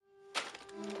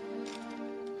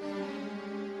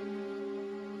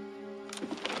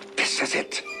This is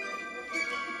it.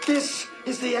 This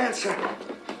is the answer.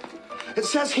 It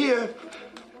says here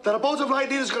that a bolt of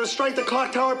lightning is going to strike the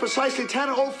clock tower at precisely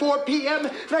 10:04 p.m.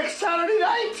 next Saturday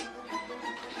night.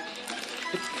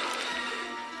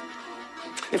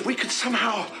 If we could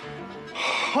somehow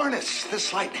harness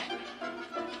this lightning,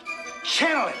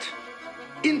 channel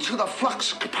it into the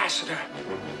flux capacitor,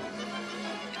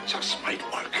 it just might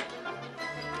work.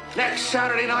 Next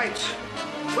Saturday night,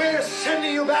 we're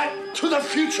sending you back to the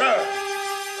future.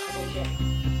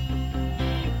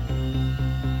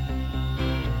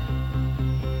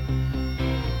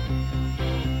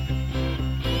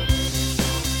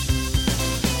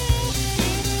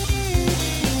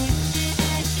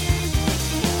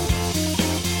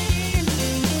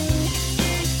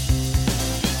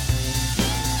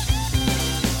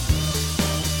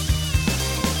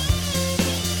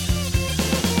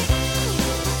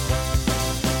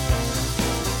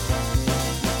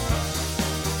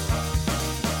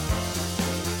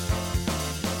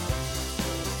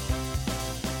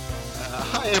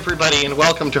 Everybody, and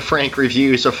welcome to Frank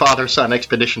Reviews, a father-son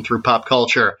expedition through pop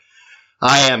culture.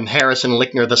 I am Harrison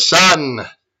Lickner, the son.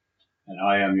 And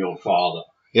I am your father.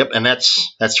 Yep, and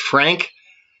that's Frank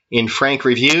in Frank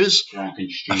Reviews.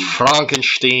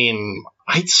 Frankenstein.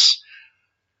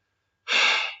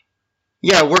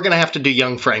 Yeah, we're going to have to do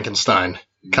Young Frankenstein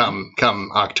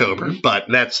come October, but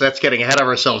that's getting ahead of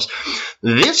ourselves.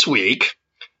 This week,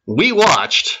 we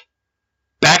watched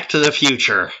Back to the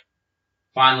Future.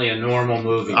 Finally, a normal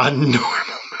movie.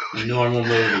 Normal.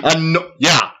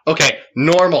 Yeah, okay,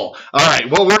 normal. All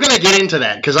right, well, we're going to get into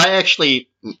that, because I actually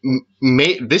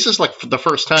this is like the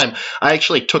first time I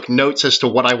actually took notes as to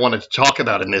what I wanted to talk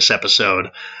about in this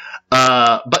episode.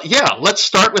 But yeah, let's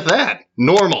start with that.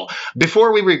 Normal.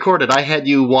 Before we recorded, I had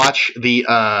you watch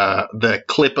the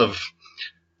clip of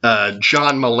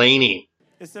John Mulaney.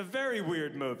 It's a very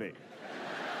weird movie.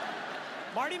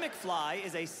 Marty McFly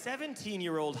is a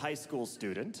 17-year-old high school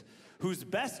student whose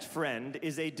best friend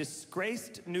is a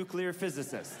disgraced nuclear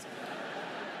physicist.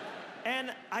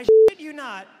 And I shit you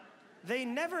not, they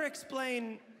never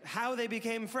explain how they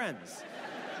became friends.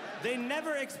 They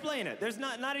never explain it. There's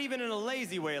not even in a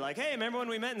lazy way, like, hey, remember when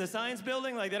we met in the science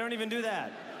building? Like, they don't even do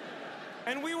that.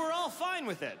 And we were all fine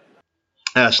with it.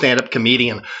 Stand-up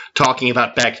comedian talking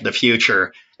about Back to the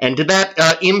Future. And did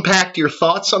that impact your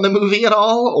thoughts on the movie at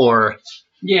all, or?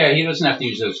 Yeah, he doesn't have to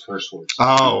use those curse words.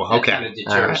 Oh, okay. That kind of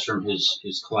deters from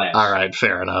his class. All right,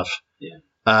 fair enough. Yeah.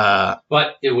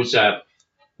 But it was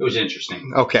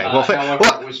interesting. Okay. However,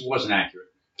 it wasn't accurate.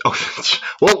 Oh,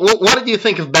 well, what did you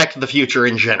think of Back to the Future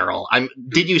in general?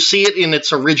 Did you see it in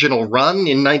its original run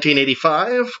in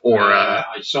 1985, or?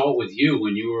 I saw it with you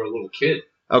when you were a little kid.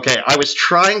 Okay, I was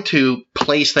trying to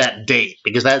place that date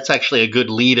because that's actually a good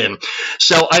lead-in.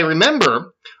 So I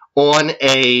remember on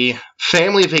a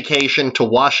family vacation to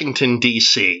Washington,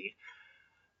 D.C.,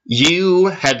 you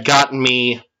had gotten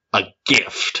me a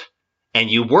gift,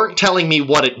 and you weren't telling me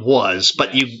what it was,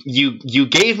 but you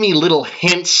gave me little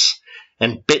hints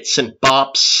and bits and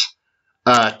bops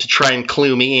to try and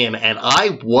clue me in, and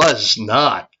I was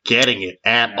not getting it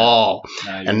at all.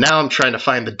 And now I'm trying to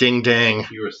find the ding-dang.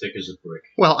 You were thick as a brick.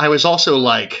 Well, I was also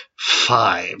like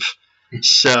 5.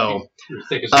 So, you were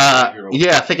thick as a 5-year-old.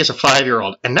 Yeah, thick as a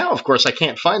 5-year-old. And now, of course, I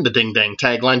can't find the ding-dang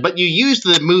tagline, but you used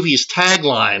the movie's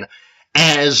tagline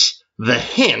as the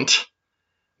hint.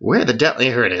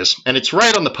 Here it is. And it's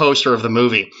right on the poster of the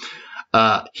movie.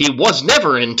 He was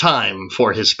never in time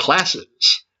for his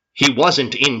classes. He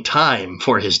wasn't in time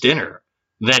for his dinner.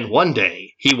 Then one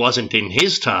day, he wasn't in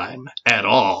his time at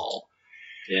all.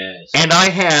 Yes. And I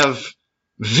have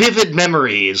vivid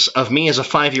memories of me as a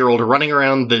 5-year-old running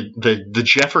around the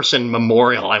Jefferson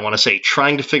Memorial, I want to say,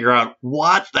 trying to figure out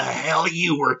what the hell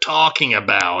you were talking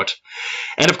about.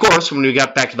 And of course, when we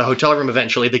got back to the hotel room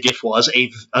eventually, the gift was a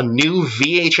new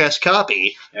VHS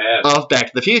copy of Back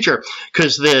to the Future,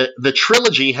 because the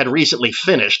trilogy had recently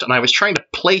finished, and I was trying to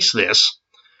place this.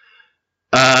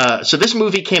 So this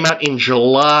movie came out in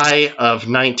July of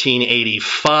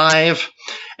 1985,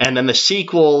 and then the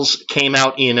sequels came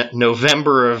out in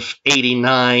November of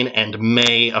 89 and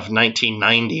May of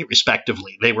 1990,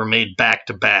 respectively. They were made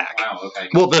back-to-back. Wow, okay.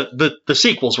 Well, the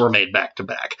sequels were made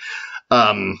back-to-back,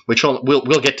 which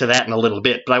we'll get to that in a little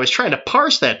bit. But I was trying to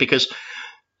parse that because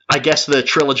I guess the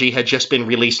trilogy had just been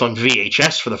released on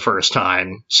VHS for the first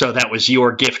time, so that was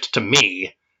your gift to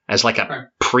me as like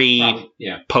a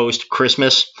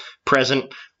post-Christmas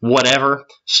present, whatever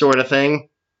sort of thing.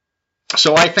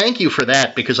 So I thank you for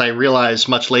that, because I realized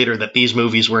much later that these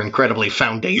movies were incredibly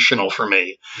foundational for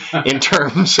me in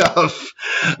terms of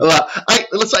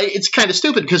let's say it's kind of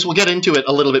stupid because we'll get into it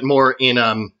a little bit more in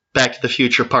Back to the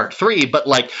Future Part 3, but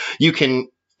like you can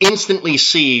instantly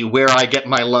see where I get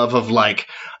my love of like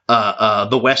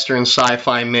the Western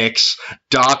sci-fi mix.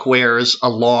 Doc wears a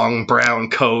long brown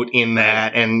coat in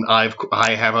that, and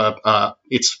I have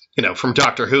it's from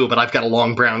Doctor Who, but I've got a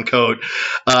long brown coat,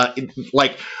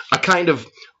 like a kind of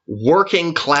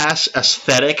working class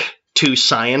aesthetic to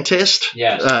scientists,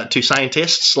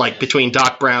 like between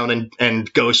Doc Brown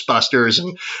and Ghostbusters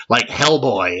and like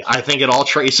Hellboy. I think it all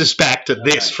traces back to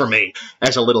this for me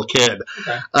as a little kid.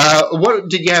 Okay. What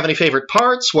did you have any favorite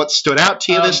parts? What stood out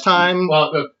to you this time?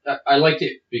 Well, I liked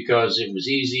it because it was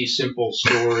easy, simple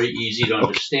story, easy to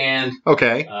understand.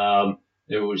 Okay.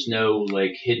 There was no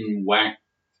like hidden whack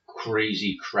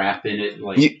crazy crap in it,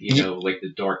 like like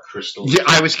the Dark Crystal. Yeah,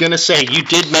 I was gonna say you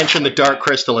did mention the Dark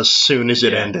Crystal as soon as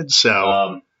it ended.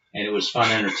 So, and it was fun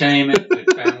entertainment,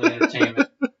 good family entertainment,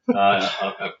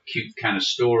 a cute kind of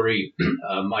story.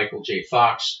 Michael J.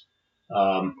 Fox,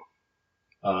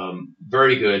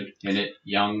 very good in it.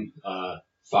 Young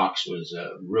Fox was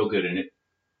real good in it,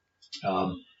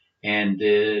 and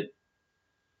the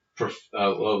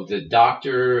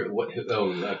doctor,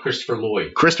 Christopher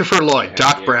Lloyd. Christopher Lloyd,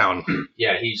 Doc Brown.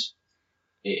 Yeah, he's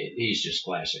just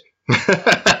classic.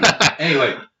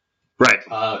 Anyway,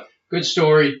 right. Good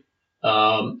story,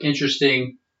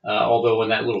 interesting. Although in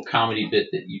that little comedy bit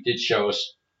that you did show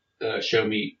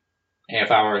me half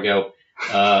hour ago,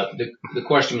 the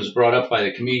question was brought up by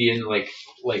the comedian, like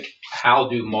how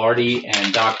do Marty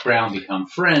and Doc Brown become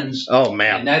friends? Oh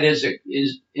man, and that is an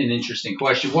interesting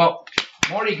question. Well,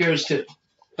 Marty goes to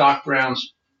Doc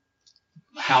Brown's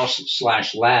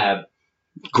house/lab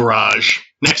garage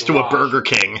next to a Burger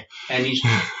King, and he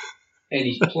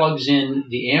plugs in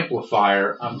the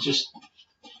amplifier.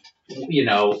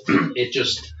 It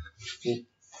just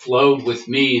flowed with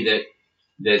me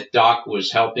that Doc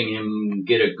was helping him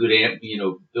get a good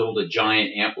build a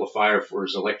giant amplifier for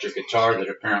his electric guitar that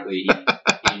apparently he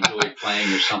enjoyed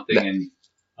playing or something. And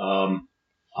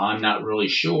I'm not really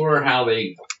sure how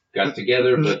they got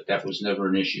together, but that was never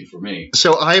an issue for me.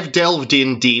 So I've delved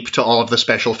in deep to all of the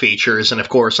special features, and of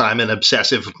course I'm an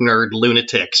obsessive nerd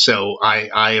lunatic, so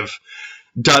I've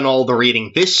done all the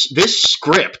reading. This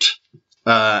script,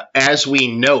 as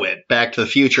we know it, Back to the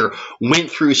Future,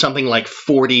 went through something like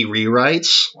 40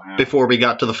 rewrites before we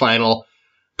got to the final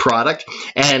product,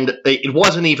 and it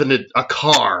wasn't even a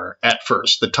car at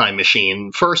first, the time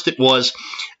machine. First it was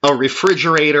a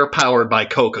refrigerator powered by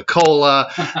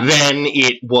Coca-Cola, then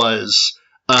it was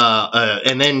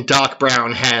and then Doc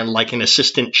Brown had like an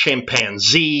assistant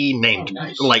chimpanzee named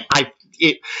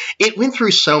it went through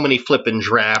so many flippin'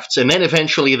 drafts, and then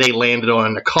eventually they landed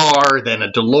on a car, then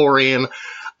a DeLorean,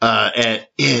 and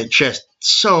it just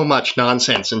so much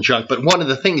nonsense and junk. But one of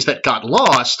the things that got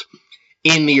lost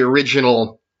in the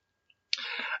original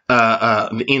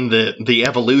in the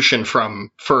evolution from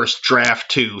first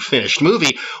draft to finished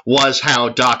movie was how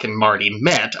Doc and Marty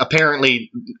met.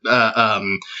 Apparently,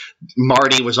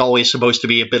 Marty was always supposed to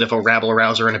be a bit of a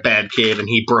rabble-rouser and a bad kid, and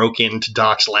he broke into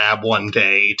Doc's lab one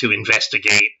day to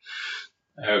investigate.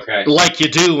 Okay. Like you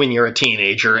do when you're a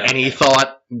teenager, and he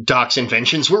thought Doc's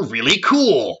inventions were really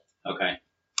cool. Okay.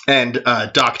 And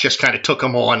Doc just kind of took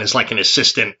him on as like an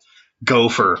assistant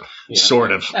gopher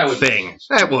sort of thing.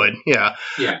 That would, yeah.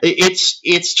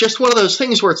 It's just one of those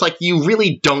things where it's like you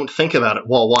really don't think about it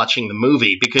while watching the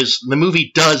movie, because the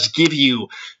movie does give you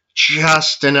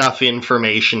just enough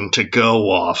information to go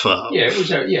off of. Yeah, it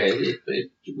was.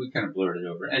 We kind of blurred it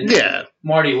over. And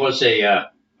Marty was a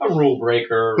rule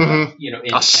breaker,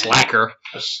 a slacker.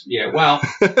 Whack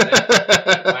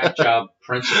job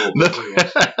principal.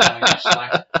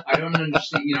 I don't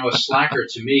understand. A slacker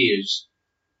to me is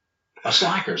a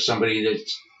slacker, somebody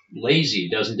that's lazy,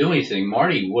 doesn't do anything.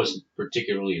 Marty wasn't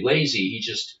particularly lazy. He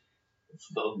just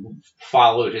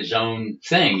followed his own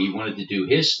thing. He wanted to do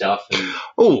his stuff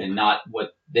and not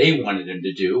what they wanted him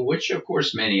to do, which, of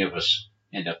course, many of us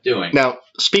end up doing. Now,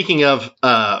 speaking of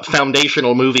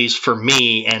foundational movies for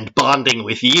me and bonding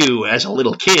with you as a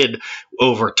little kid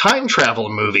over time travel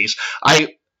movies,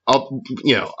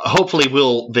 hopefully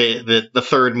the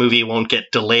third movie won't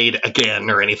get delayed again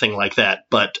or anything like that.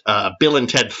 But Bill and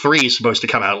Ted 3 is supposed to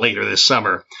come out later this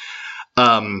summer.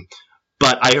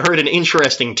 But I heard an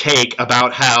interesting take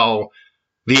about how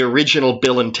the original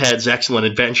Bill and Ted's Excellent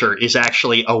Adventure is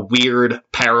actually a weird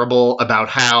parable about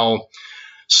how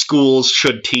schools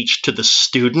should teach to the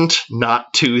student,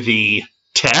 not to the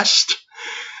test.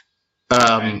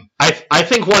 I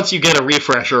think once you get a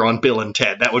refresher on Bill and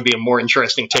Ted, that would be a more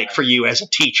interesting take for you as a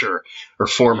teacher or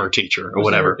former teacher or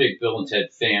whatever. I'm a big Bill and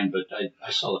Ted fan, but I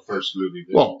saw the first movie.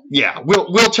 Well, yeah,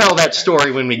 we'll tell that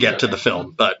story when we get to the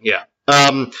film. But yeah,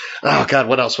 Oh God,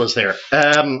 what else was there?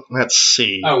 Let's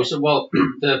see. Oh, so well,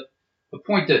 the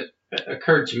point that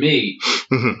occurred to me,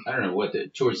 Mhm. I don't know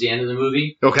towards the end of the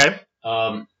movie. Okay.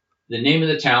 The name of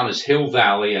the town is Hill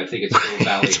Valley. I think it's Hill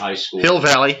Valley High School. Hill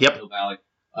Valley. Yep. Hill Valley.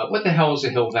 What the hell is a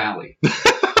Hill Valley?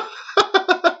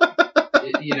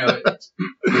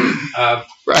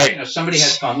 Right. Somebody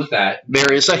had fun with that.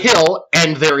 There is a hill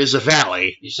and there is a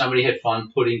valley. Somebody had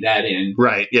fun putting that in.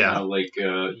 Right. Yeah. I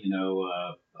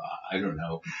don't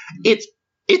know.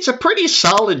 It's a pretty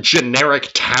solid generic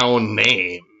town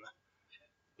name.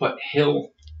 But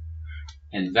hill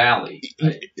and valley.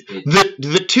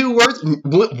 The two words,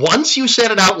 once you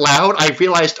said it out loud, I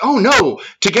realized, oh no,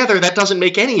 together that doesn't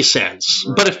make any sense.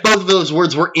 Right. But if both of those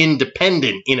words were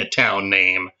independent in a town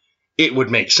name, it would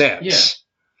make sense.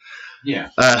 Yeah.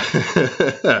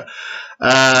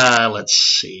 Let's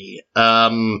see.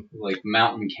 Like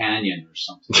Mountain Canyon or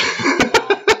something.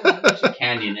 There's a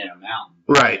canyon in a mountain.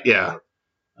 Right, yeah.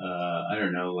 I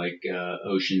don't know, like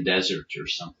Ocean Desert or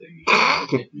something.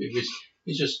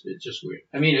 It's just weird.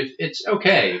 I mean, it's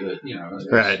okay, but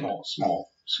right.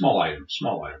 small item.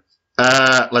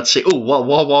 Let's see. Oh,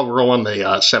 while we're on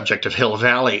the subject of Hill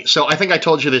Valley, so I think I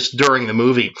told you this during the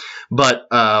movie, but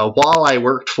while I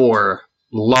worked for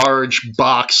large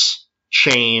box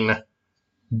chain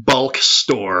bulk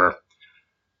store,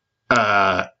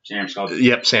 Sam's Club.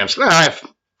 Yep, Sam's Club. I've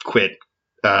quit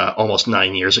almost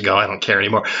 9 years ago. I don't care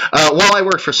anymore. While I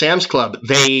worked for Sam's Club,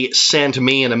 they sent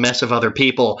me and a mess of other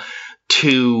people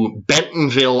to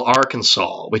Bentonville,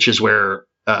 Arkansas, which is where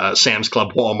Sam's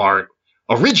Club Walmart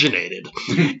originated.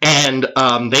 And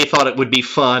they thought it would be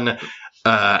fun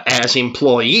as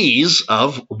employees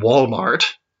of Walmart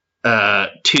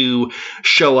to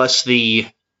show us the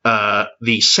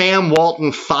Sam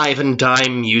Walton Five and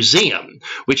Dime Museum,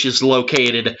 which is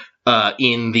located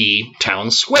in the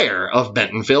town square of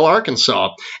Bentonville,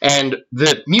 Arkansas. And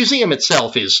the museum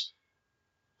itself is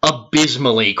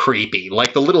abysmally creepy.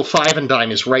 Like, the little Five and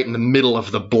Dime is right in the middle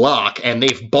of the block, and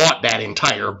they've bought that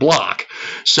entire block.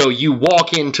 So you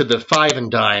walk into the Five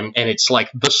and Dime, and it's like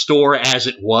the store as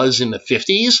it was in the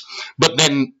 50s, but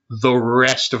then the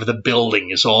rest of the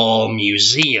building is all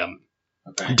museum.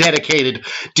 Okay. Dedicated.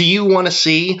 Do you want to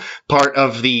see part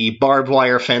of the barbed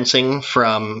wire fencing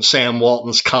from Sam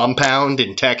Walton's compound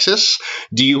in Texas?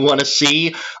 Do you want to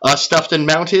see a stuffed and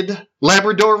mounted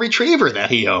Labrador Retriever that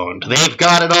he owned? They've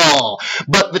got it all.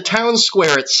 But the town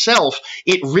square itself,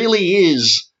 it really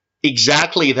is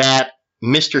exactly that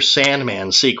Mr.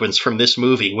 Sandman sequence from this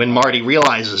movie when Marty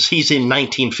realizes he's in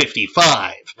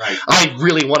 1955. Right. I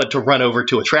really wanted to run over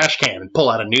to a trash can and pull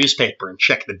out a newspaper and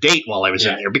check the date while I was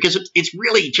in there, because it's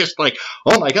really just like,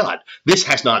 oh my God, this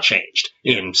has not changed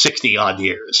in 60-odd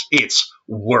years. It's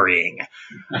worrying.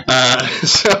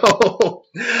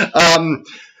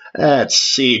 Let's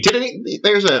see.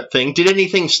 There's a thing. Did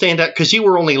anything stand out? Because you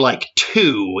were only like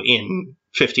 2 in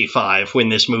 55 when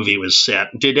this movie was set.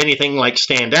 Did anything like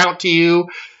stand out to you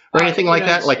or anything like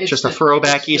that? Like just a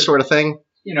throwbacky sort of thing?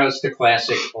 It's the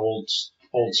classic old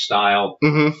style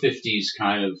 50s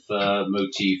kind of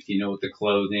motif, with the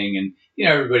clothing, and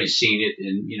everybody's seen it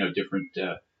in different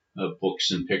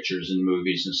books and pictures and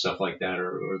movies and stuff like that,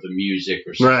 or the music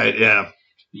or something. Right, yeah.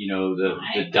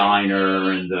 The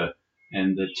diner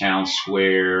and the town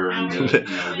square and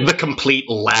the complete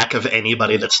lack of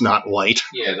anybody that's not white.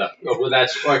 Yeah,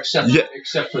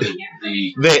 except for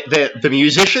the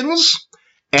musicians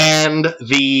and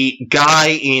the guy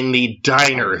in the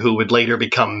diner who would later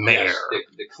become mayor. Yes,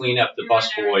 the cleanup, the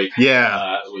busboy.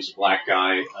 Yeah, was a black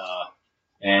guy,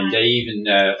 and they even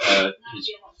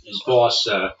his boss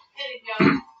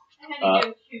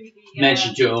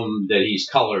mentioned to him that he's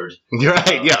colored.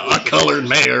 Right, yeah, a colored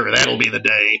mayor. That'll be the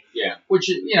day. Yeah, which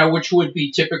would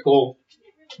be typical,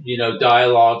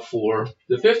 dialogue for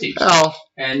the 50s. Well,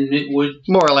 and it would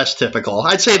more or less typical.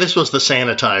 I'd say this was the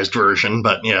sanitized version,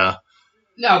 but yeah.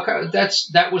 No,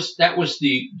 that was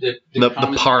the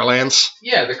parlance.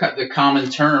 Yeah, the common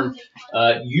term.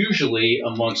 Usually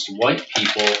amongst white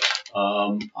people,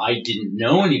 I didn't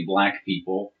know any black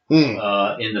people. In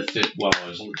the well, I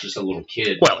was just a little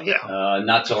kid. Well, yeah.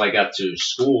 Not till I got to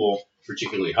school,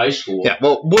 particularly high school. Yeah.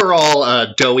 Well, we're all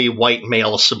doughy white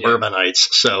male suburbanites,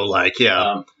 so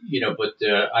yeah. But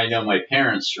I know my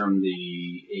parents from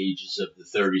the ages of the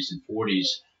 30s and 40s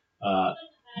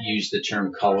used the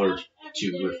term colored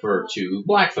to refer to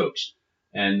black folks,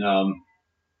 and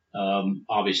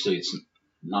obviously it's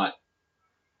not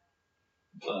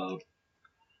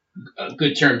a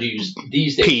good term to use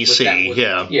these days. PC,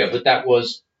 but that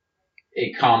was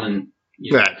a common,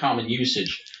 common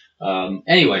usage.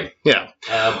 Anyway, yeah.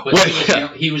 But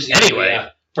he was anyway.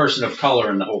 person of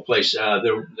color in the whole place.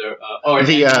 The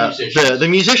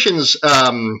musicians.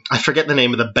 I forget the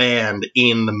name of the band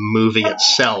in the movie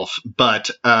itself, but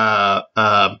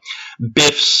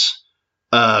Biff's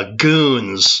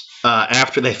goons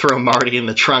after they throw Marty in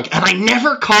the trunk, and I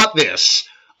never caught this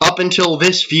up until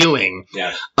this viewing.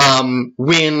 Yes.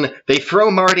 When they throw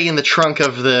Marty in the trunk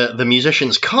of the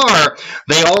musician's car,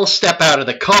 they all step out of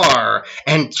the car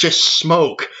and just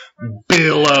smoke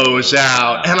billows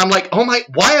out. And I'm like, oh my,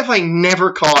 why have I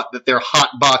never caught that they're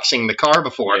hotboxing the car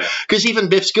before? Because even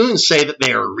Biff's goons say that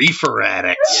they are reefer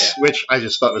addicts, which I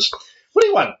just thought was, what do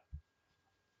you want?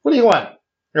 What do you want?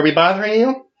 Are we bothering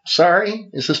you? Sorry?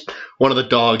 Is this one of the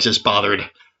dogs is bothered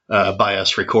by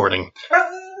us recording?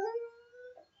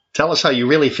 Tell us how you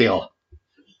really feel.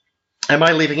 Am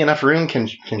I leaving enough room? Can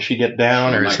she get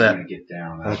down, or is that? Get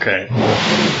down. Okay.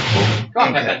 Come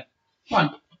on, come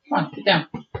on, get down.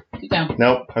 Get down.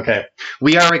 Nope. Okay.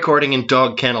 We are recording in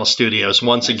Dog Kennel Studios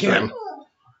once again.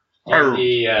 In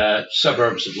the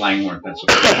suburbs of Langworth,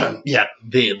 Pennsylvania. Yeah,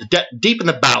 deep in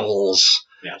the bowels.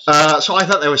 Yes. So I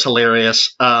thought that was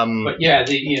hilarious. But yeah,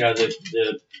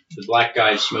 the black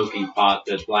guys smoking pot,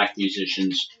 the black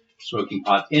musicians smoking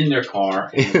pot in their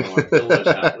car.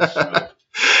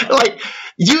 Like,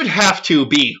 you'd have to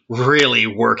be really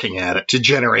working at it to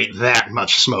generate that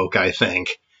much smoke, I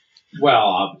think.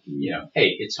 Well,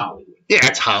 hey, it's Hollywood. Yeah,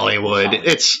 it's Hollywood.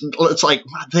 It's like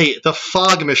the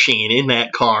fog machine in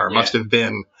that car must have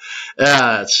been.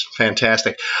 It's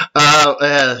fantastic.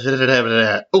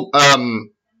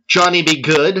 Johnny Be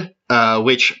Good,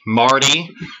 which Marty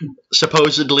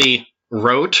supposedly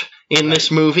wrote in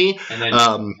this movie, and then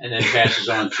passes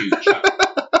on to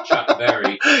Chuck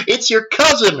Berry. It's your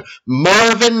cousin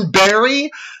Marvin Berry.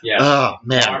 Yeah. Oh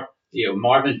man.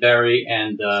 Marvin Berry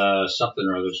and something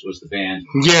or others was the band.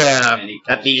 Yeah,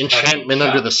 at the Enchantment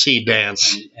Under the Sea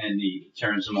dance. And he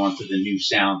turns them on to the new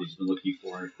sound he's been looking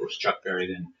for. And, of course, Chuck Berry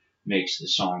then makes the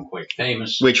song quite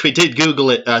famous. Which we did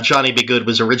Google it. Johnny Be Good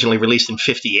was originally released in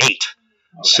 1958. Okay.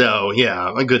 So,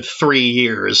 yeah, a good 3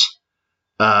 years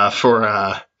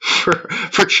for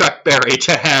Chuck Berry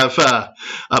to have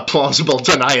a plausible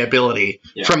deniability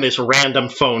from this random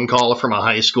phone call from a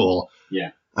high school. Yeah.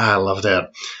 I love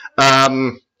that.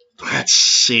 Let's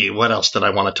see. What else did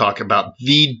I want to talk about?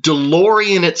 The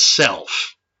DeLorean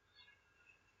itself.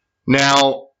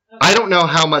 Now, I don't know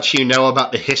how much you know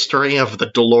about the history of the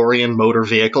DeLorean Motor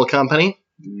Vehicle Company.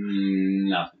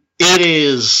 Nothing. It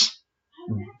is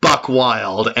buck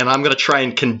wild, and I'm going to try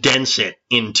and condense it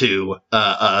into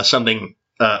something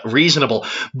reasonable.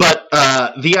 But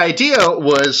the idea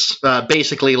was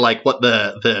basically like what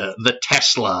the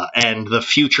Tesla and the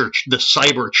future, the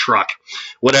Cybertruck,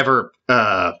 whatever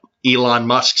Elon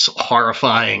Musk's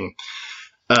horrifying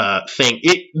thing.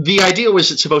 The idea was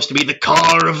it's supposed to be the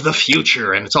car of the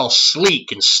future, and it's all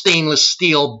sleek and stainless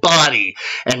steel body,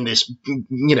 and this,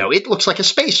 it looks like a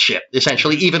spaceship,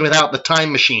 essentially, even without the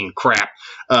time machine crap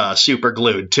super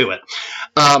glued to it.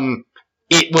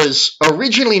 It was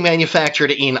originally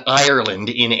manufactured in Ireland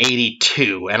in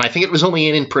 1982, and I think it was only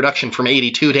in production from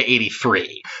 1982 to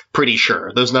 1983. Pretty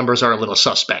sure. Those numbers are a little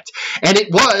suspect. And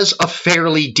it was a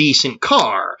fairly decent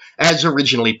car, as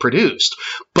originally produced.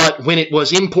 But when it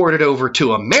was imported over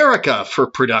to America for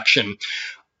production,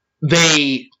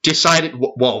 they decided,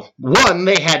 well, one,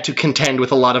 they had to contend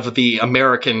with a lot of the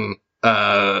American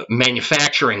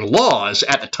manufacturing laws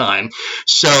at the time,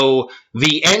 so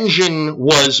the engine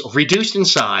was reduced in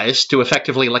size to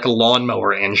effectively like a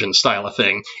lawnmower engine style of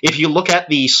thing. If you look at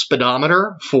the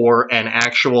speedometer for an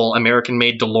actual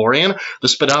American-made DeLorean, the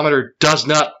speedometer does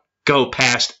not go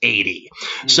past 80.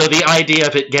 So the idea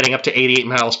of it getting up to 88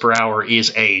 miles per hour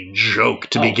is a joke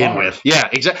to begin with. Yeah,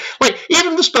 exactly. Like,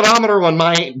 even the speedometer on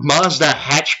my Mazda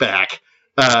hatchback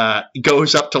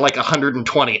goes up to like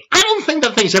 120. I don't think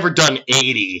that thing's ever done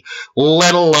 80,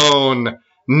 let alone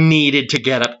needed to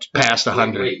get up past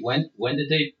 100. Wait, when did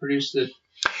they produce the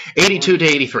 82 to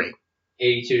 83.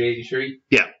 82 to 83?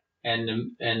 Yeah. And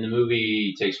the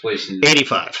movie takes place in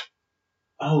 85.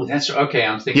 Oh, that's okay.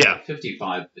 I'm thinking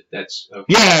 55, but that's okay.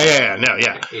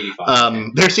 Yeah.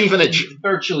 85. There's even a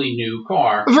virtually new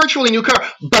car,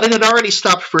 but it had already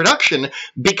stopped production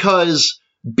because,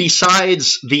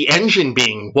 besides the engine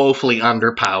being woefully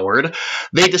underpowered,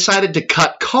 they decided to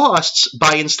cut costs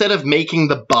by, instead of making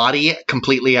the body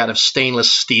completely out of stainless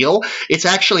steel, it's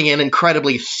actually an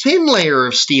incredibly thin layer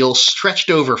of steel stretched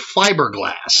over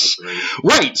fiberglass.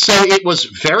 Right, so it was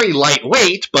very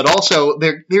lightweight, but also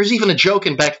there's even a joke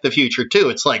in Back to the Future, too.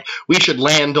 It's like, we should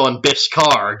land on Biff's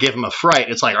car, give him a fright.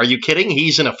 It's like, are you kidding?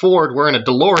 He's in a Ford, we're in a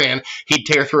DeLorean, he'd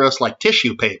tear through us like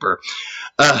tissue paper.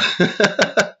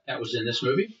 That was in this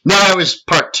movie? No, that was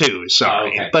part 2.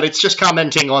 Sorry, okay. But it's just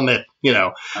commenting on the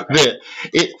Okay.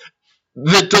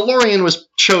 the DeLorean was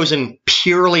chosen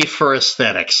purely for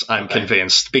aesthetics. I'm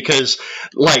convinced because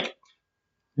like.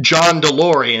 John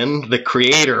DeLorean, the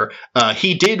creator,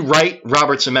 he did write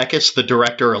Robert Zemeckis, the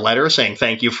director, a letter saying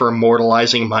thank you for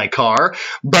immortalizing my car.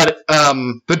 But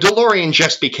the DeLorean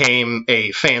just became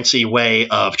a fancy way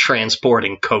of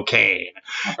transporting cocaine.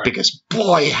 Okay. Because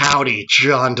boy, howdy,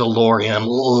 John DeLorean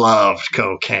loved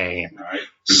cocaine. All right.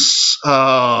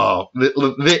 Oh,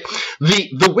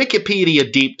 the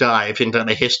Wikipedia deep dive into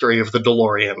the history of the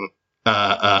DeLorean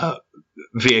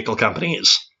vehicle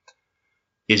companies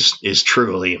is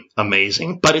truly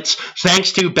amazing. But it's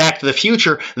thanks to Back to the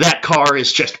Future, that car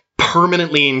is just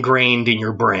permanently ingrained in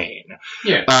your brain.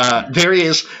 Yeah. There he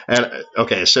is.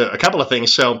 Okay, so a couple of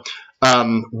things. So,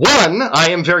 one, I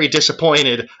am very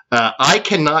disappointed. I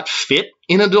cannot fit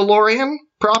in a DeLorean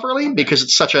properly because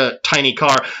it's such a tiny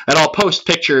car. And I'll post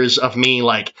pictures of me,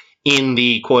 like, in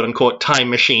the quote-unquote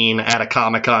time machine at a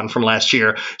Comic-Con from last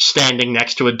year, standing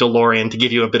next to a DeLorean to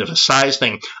give you a bit of a size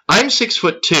thing. I'm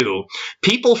 6'2".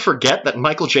 People forget that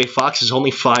Michael J. Fox is only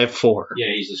 5'4".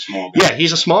 Yeah, he's a small guy. Yeah,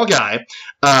 he's a small guy.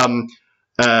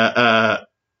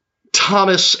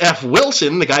 Thomas F.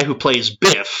 Wilson, the guy who plays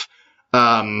Biff,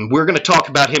 we're going to talk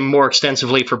about him more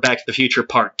extensively for Back to the Future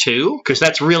Part 2, because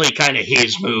that's really kind of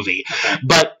his movie.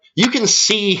 But you can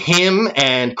see him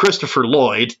and Christopher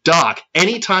Lloyd, Doc,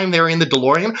 anytime they're in the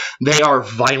DeLorean, they are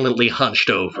violently hunched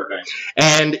over. Okay.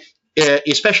 And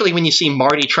especially when you see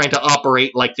Marty trying to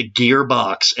operate like the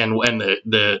gearbox and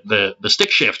the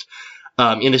stick shift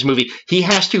in this movie, he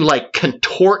has to like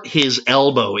contort his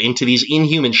elbow into these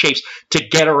inhuman shapes to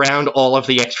get around all of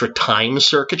the extra time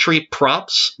circuitry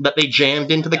props that they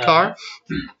jammed into the car.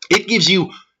 It gives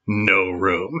you no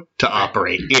room to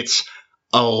operate. It's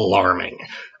alarming.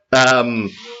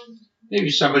 Maybe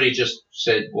somebody just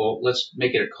said, well, let's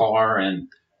make it a car, and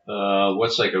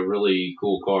what's like a really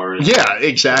cool car? And Yeah,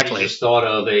 exactly. they just thought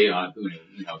of a,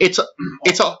 It's a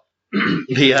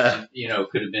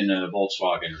could have been a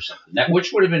Volkswagen or something,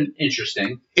 which would have been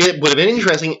interesting. It would have been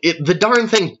interesting. The darn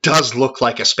thing does look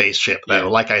like a spaceship, though,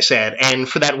 like I said. And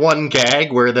for that one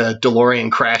gag where the DeLorean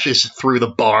crashes through the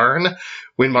barn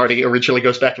when Marty originally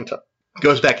goes back in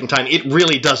time, it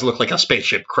really does look like a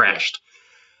spaceship crashed.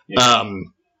 Yeah.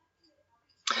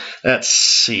 Let's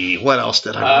see. What else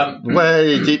did I?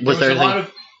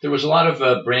 There was a lot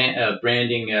of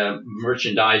branding,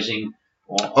 merchandising.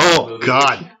 Oh movie.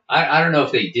 God! I don't know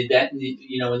if they did that in the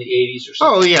 80s or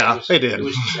something. Oh yeah, they did. It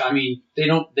was, I mean, they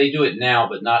do it now,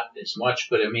 but not as much.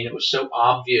 But I mean, it was so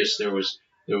obvious. There was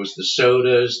the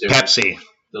sodas, there Pepsi, was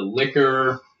the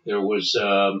liquor, there was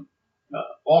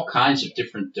all kinds of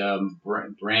different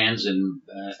brands and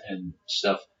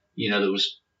stuff. That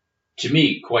was, to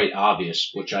me, quite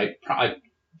obvious, which I'm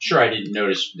sure I didn't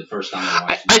notice the first time I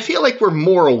watched it. I feel like we're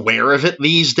more aware of it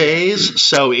these days,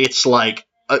 so it's like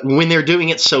when they're doing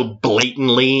it so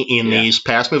blatantly in these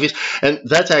past movies, and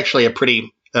that's actually a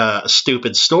pretty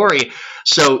stupid story.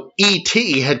 So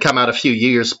E.T. had come out a few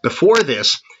years before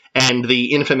this, and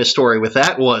the infamous story with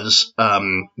that was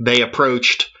they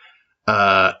approached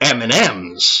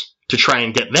M&M's to try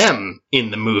and get them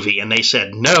in the movie, and they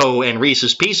said no, and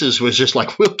Reese's Pieces was just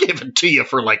like, we'll give it to you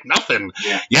for like nothing.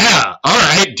 Yeah, all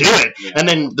right, do it. Yeah. And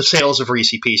then the sales of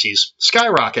Reese's Pieces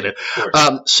skyrocketed.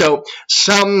 So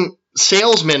some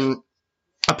salesman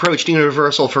approached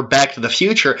Universal for Back to the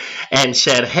Future and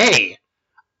said, hey,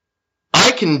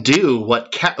 I can do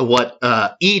what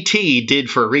E.T. did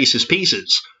for Reese's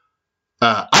Pieces.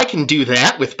 I can do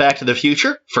that with Back to the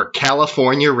Future for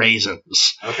California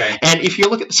Raisins. Okay. And if you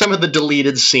look at some of the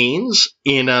deleted scenes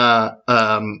in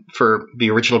for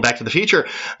the original Back to the Future,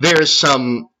 there's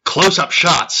some close-up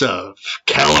shots of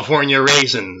California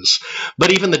Raisins.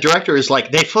 But even the director is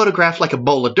like, they photographed like a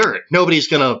bowl of dirt. Nobody's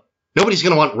gonna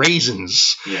want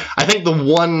raisins. Yeah. I think the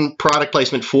one product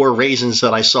placement for raisins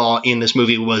that I saw in this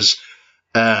movie was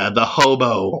the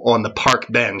hobo on the park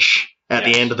bench at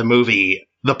the end of the movie.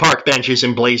 The park bench is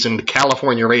emblazoned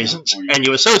California Raisins, and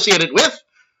you associate it with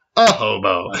a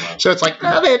hobo. So it's like,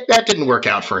 that didn't work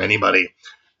out for anybody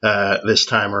this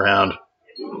time around.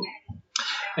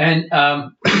 And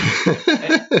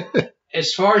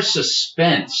as far as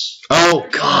suspense. Oh,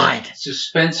 God.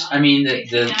 Suspense, I mean,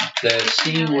 the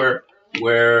scene where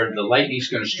the lightning's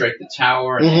going to strike the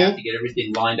tower and they have to get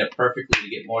everything lined up perfectly to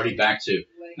get Marty back to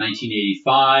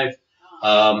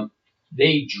 1985.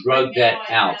 They drug that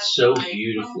out so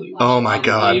beautifully. Oh, my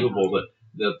God. Unbelievable. But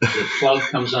the plug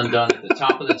comes undone at the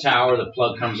top of the tower. The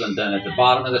plug comes undone at the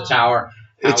bottom of the tower.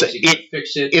 How is he going to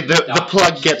fix it?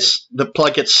 The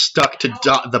plug gets stuck to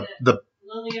the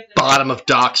bottom of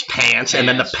Doc's pants, and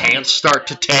then the pants start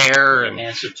to tear. And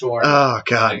pants are torn. Oh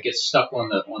God! It gets stuck on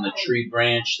the tree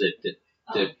branch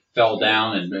that fell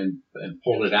down and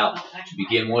pulled it out to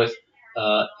begin with.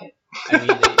 I mean,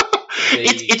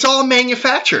 it's all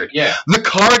manufactured. Yeah. The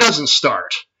car doesn't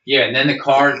start. Yeah, and then the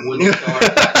car wouldn't start.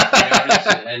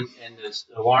 and the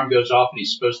alarm goes off, and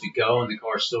he's supposed to go, and the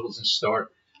car still doesn't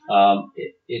start.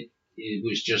 It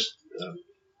was just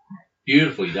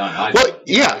beautifully done.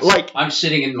 I'm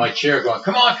sitting in my chair going,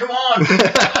 "Come on,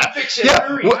 fix it,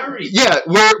 hurry!" Yeah,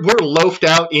 we're loafed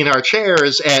out in our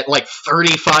chairs at like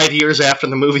 35 years after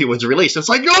the movie was released. It's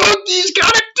like, oh, he's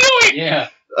got to do it. Yeah.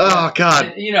 Oh God.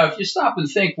 And, if you stop and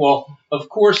think, well, of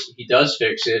course he does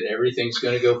fix it. Everything's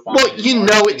going to go fine. Well,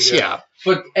 it's.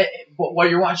 But while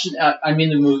you're watching,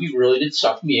 the movie really did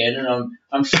suck me in, and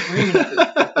I'm screaming at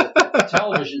the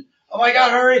television. Oh my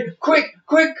God! Hurry! Quick!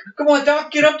 Come on,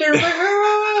 Doc, get up there!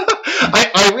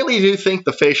 I really do think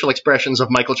the facial expressions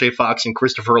of Michael J. Fox and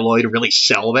Christopher Lloyd really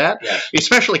sell that. Yes.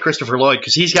 Especially Christopher Lloyd,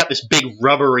 because he's got this big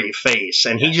rubbery face,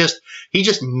 and he just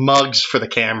mugs for the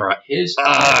camera. His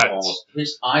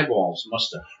eyeballs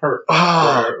must have hurt,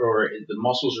 or the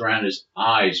muscles around his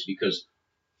eyes, because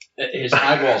his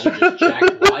eyeballs are just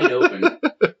jacked wide open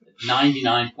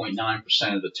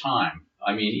 99.9% of the time.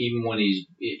 I mean,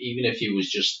 even if he was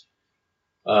just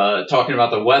talking about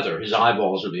the weather, his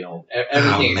eyeballs would be all.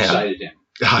 Everything excited him.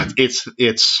 God, it's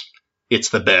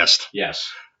the best.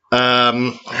 Yes.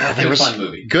 Fun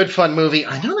movie. Good fun movie.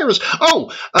 I know there was.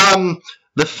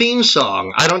 The theme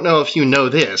song. I don't know if you know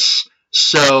this.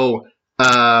 So,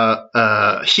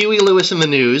 Huey Lewis and the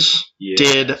News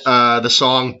did the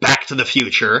song "Back to the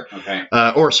Future." Okay.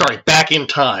 Back in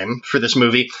Time for this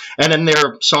movie, and then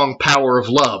their song "Power of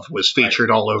Love" was featured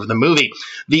all over the movie.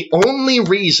 The only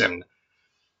reason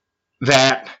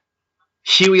that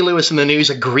Huey Lewis and the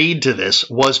News agreed to this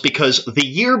was because the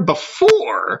year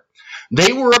before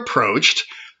they were approached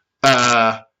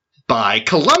by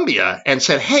Columbia and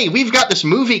said, "Hey, we've got this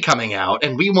movie coming out,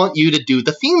 and we want you to do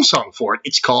the theme song for it.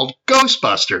 It's called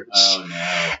Ghostbusters." Oh,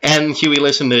 no. And Huey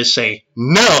Lewis and the News say,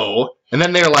 "No." And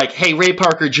then they're like, "Hey, Ray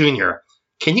Parker Jr.,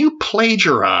 can you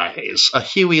plagiarize a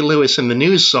Huey Lewis and the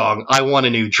News song, I Want a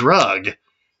New Drug,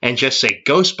 and just say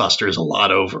Ghostbusters a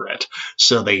lot over it?"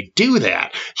 So they do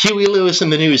that. Huey Lewis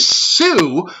and the News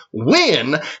sue,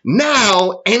 win.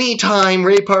 Now, anytime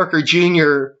Ray Parker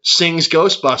Jr. sings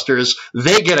Ghostbusters,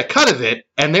 they get a cut of it,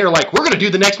 and they're like, "We're going to do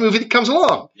the next movie that comes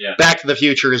along." Yeah. Back to the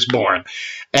Future is born.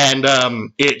 And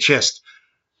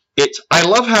I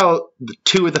love how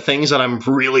two of the things that I'm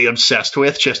really obsessed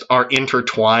with just are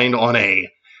intertwined on a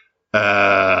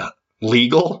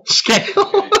legal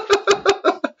scale.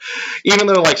 Even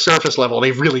though, like, surface level,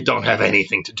 they really don't have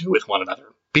anything to do with one another,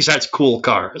 besides cool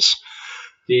cars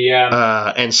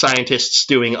and scientists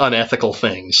doing unethical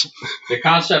things. The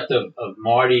concept of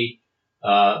Marty's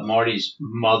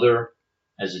mother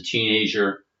as a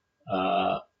teenager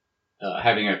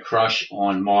having a crush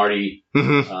on Marty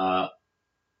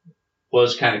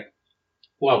was kind of,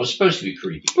 it was supposed to be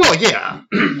creepy. Well, yeah.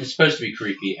 It's supposed to be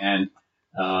creepy, and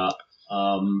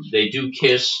they do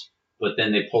kiss. But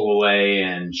then they pull away,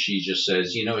 and she just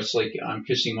says, "It's like I'm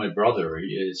kissing my brother."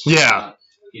 It's not,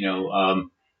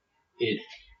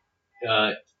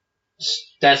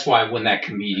 that's why when that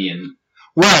comedian,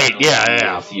 right,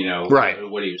 right,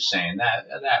 what he was saying, that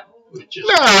would just,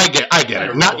 no, I get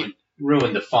it.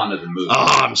 Ruin the fun of the movie.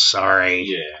 Oh, I'm sorry.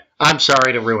 Yeah, I'm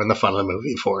sorry to ruin the fun of the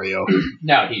movie for you.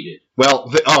 No, he did.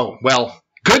 Well,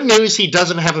 good news. He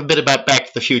doesn't have a bit about Back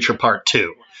to the Future Part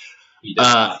 2. He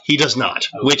does not,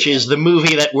 okay. Which is the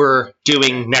movie that we're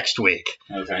doing next week.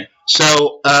 Okay.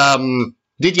 So,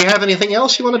 did you have anything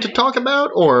else you wanted to talk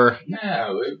about, or? No,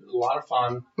 it was a lot of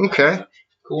fun. Okay.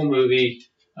 Cool movie.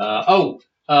 The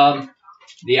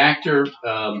actor,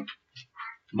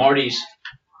 Marty's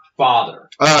father.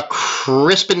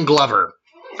 Crispin Glover.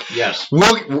 Yes.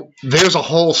 There's a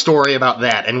whole story about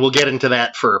that, and we'll get into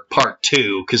that for part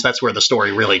 2, because that's where the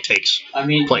story really takes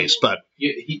place. But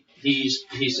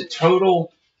he's a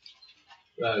total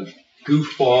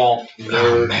goofball,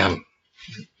 nerd,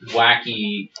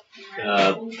 wacky,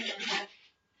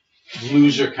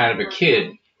 loser kind of a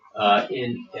kid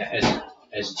as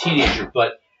a teenager.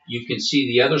 But you can see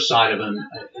the other side of him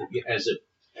as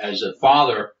a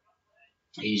father.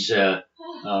 He's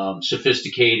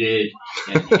sophisticated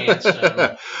and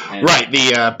handsome. Right,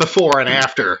 the before and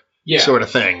after sort of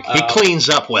thing. He cleans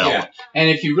up well. Yeah. And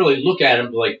if you really look at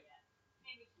him, like,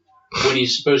 when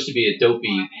he's supposed to be a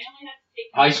dopey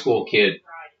high school kid,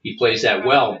 he plays that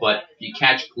well. But you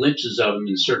catch glimpses of him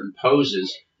in certain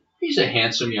poses, he's a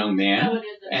handsome young man,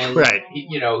 and Right.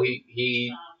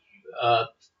 he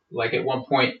like at one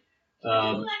point,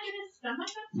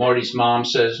 Marty's mom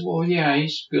says, "Well, yeah,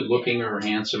 he's good looking or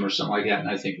handsome or something like that," and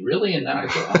I think, really? And then I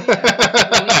thought, oh,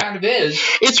 yeah, he kind of is.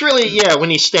 It's really,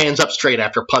 when he stands up straight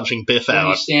after punching Biff When he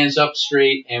out. stands up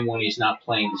straight and when he's not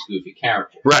playing his goofy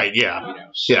character. Right, yeah.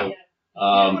 So,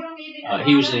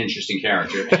 he was an interesting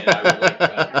character. And I would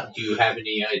like, do you have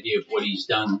any idea of what he's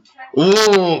done?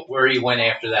 Ooh, Where he went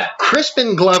after that?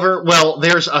 Crispin Glover, well,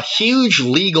 there's a huge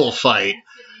legal fight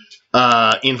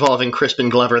involving Crispin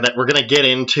Glover that we're going to get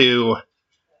into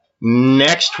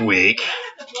next week.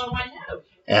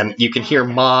 And you can hear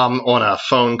Mom on a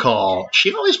phone call.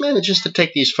 She always manages to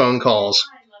take these phone calls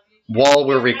while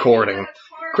we're recording.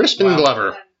 Crispin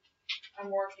Glover.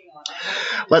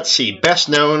 Let's see. Best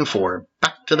known for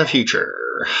Back to the Future.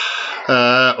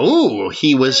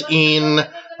 He was in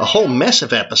a whole mess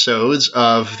of episodes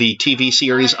of the TV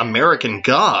series American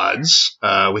Gods,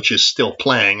 which is still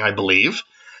playing, I believe,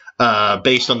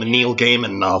 based on the Neil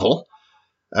Gaiman novel.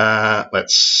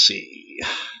 Let's see.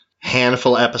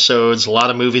 Handful of episodes, a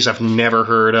lot of movies I've never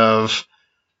heard of.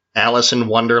 Alice in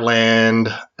Wonderland,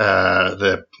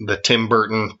 the Tim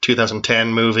Burton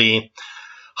 2010 movie.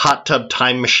 Hot Tub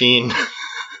Time Machine.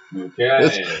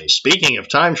 Okay. Speaking of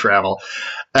time travel,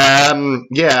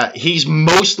 he's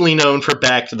mostly known for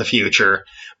Back to the Future,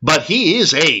 but he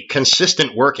is a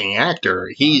consistent working actor.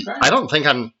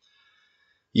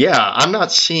 I'm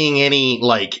not seeing any,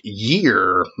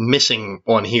 year missing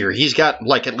on here. He's got,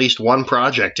 at least one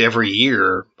project every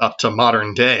year up to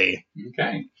modern day.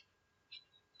 Okay.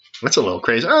 That's a little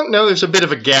crazy. I don't know, there's a bit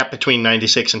of a gap between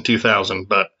 96 and 2000,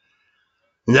 but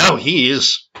no, he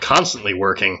is constantly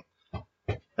working.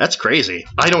 That's crazy.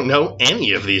 I don't know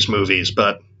any of these movies,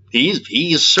 but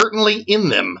he's certainly in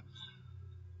them.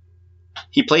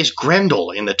 He plays Grendel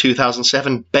in the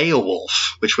 2007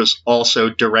 Beowulf, which was also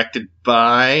directed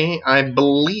by, I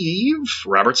believe,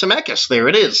 Robert Zemeckis. There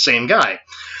it is, same guy.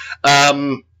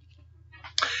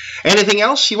 Anything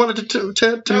else you wanted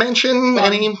to mention?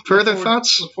 Any further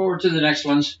thoughts? Look forward to the next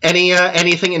ones.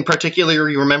 Anything in particular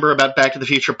you remember about Back to the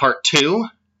Future Part 2?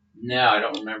 No, I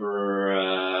don't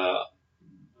remember.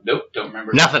 Nope, don't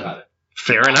remember Nothing. About it.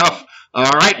 Fair enough. All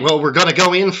right, well, we're going to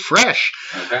go in fresh.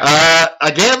 Okay.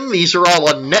 Again, these are all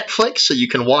on Netflix, so you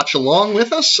can watch along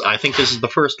with us. I think this is the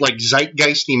first,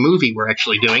 zeitgeisty movie we're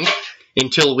actually doing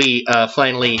until we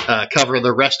finally cover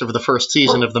the rest of the first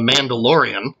season of The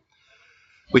Mandalorian,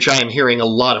 which I am hearing a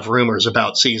lot of rumors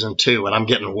about Season 2, and I'm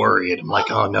getting worried. I'm like,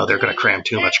 oh, no, they're going to cram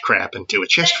too much crap into it.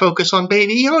 Just focus on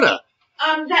Baby Yoda.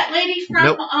 That lady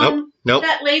from Nope.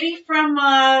 That lady from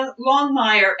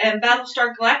Longmire and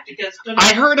Battlestar Galactica is going to...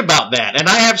 I heard about that, and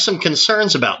I have some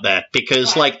concerns about that,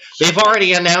 because, they've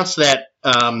already announced that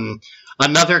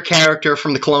another character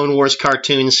from the Clone Wars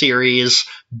cartoon series,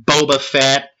 Boba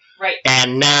Fett, right,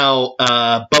 and now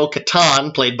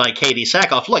Bo-Katan, played by Katie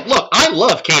Sackhoff. Look, I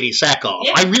love Katie Sackhoff.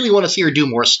 Yeah. I really want to see her do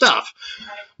more stuff.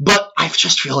 But I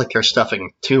just feel like they're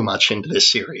stuffing too much into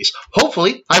this series.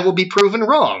 Hopefully, I will be proven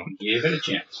wrong. Give it a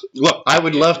chance. Look, I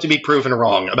would love to be proven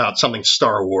wrong about something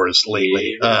Star Wars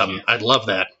lately. I'd love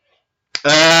that.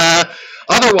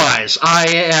 Otherwise,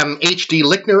 I am HD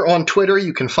Lickner on Twitter.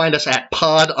 You can find us at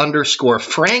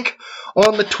pod_Frank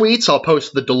on the tweets. I'll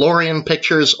post the DeLorean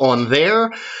pictures on there.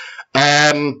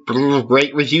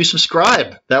 Rate, review,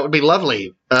 subscribe. That would be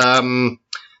lovely. Dad,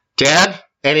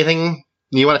 anything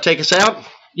you want to take us out?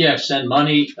 Yeah, send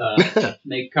money,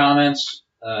 make comments,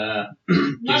 do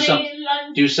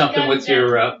something with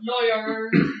your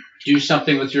do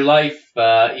something with your life.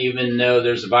 Even though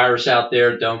there's a virus out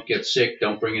there, don't get sick.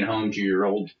 Don't bring it home to your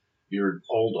old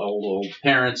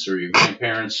parents or your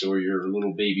grandparents or your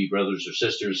little baby brothers or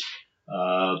sisters.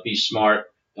 Be smart.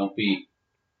 Don't be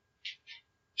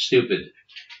stupid.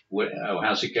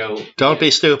 How's it go? Don't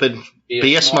be stupid.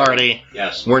 Be a smarty.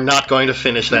 Yes. We're not going to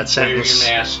finish that sentence. Wear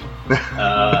your mask.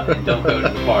 And don't go to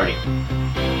the party.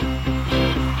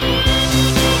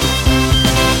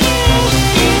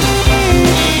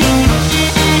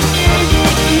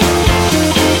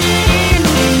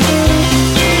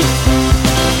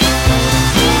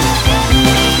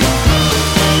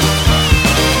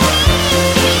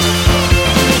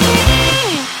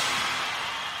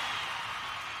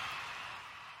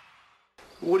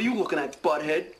 What are you looking at, butthead?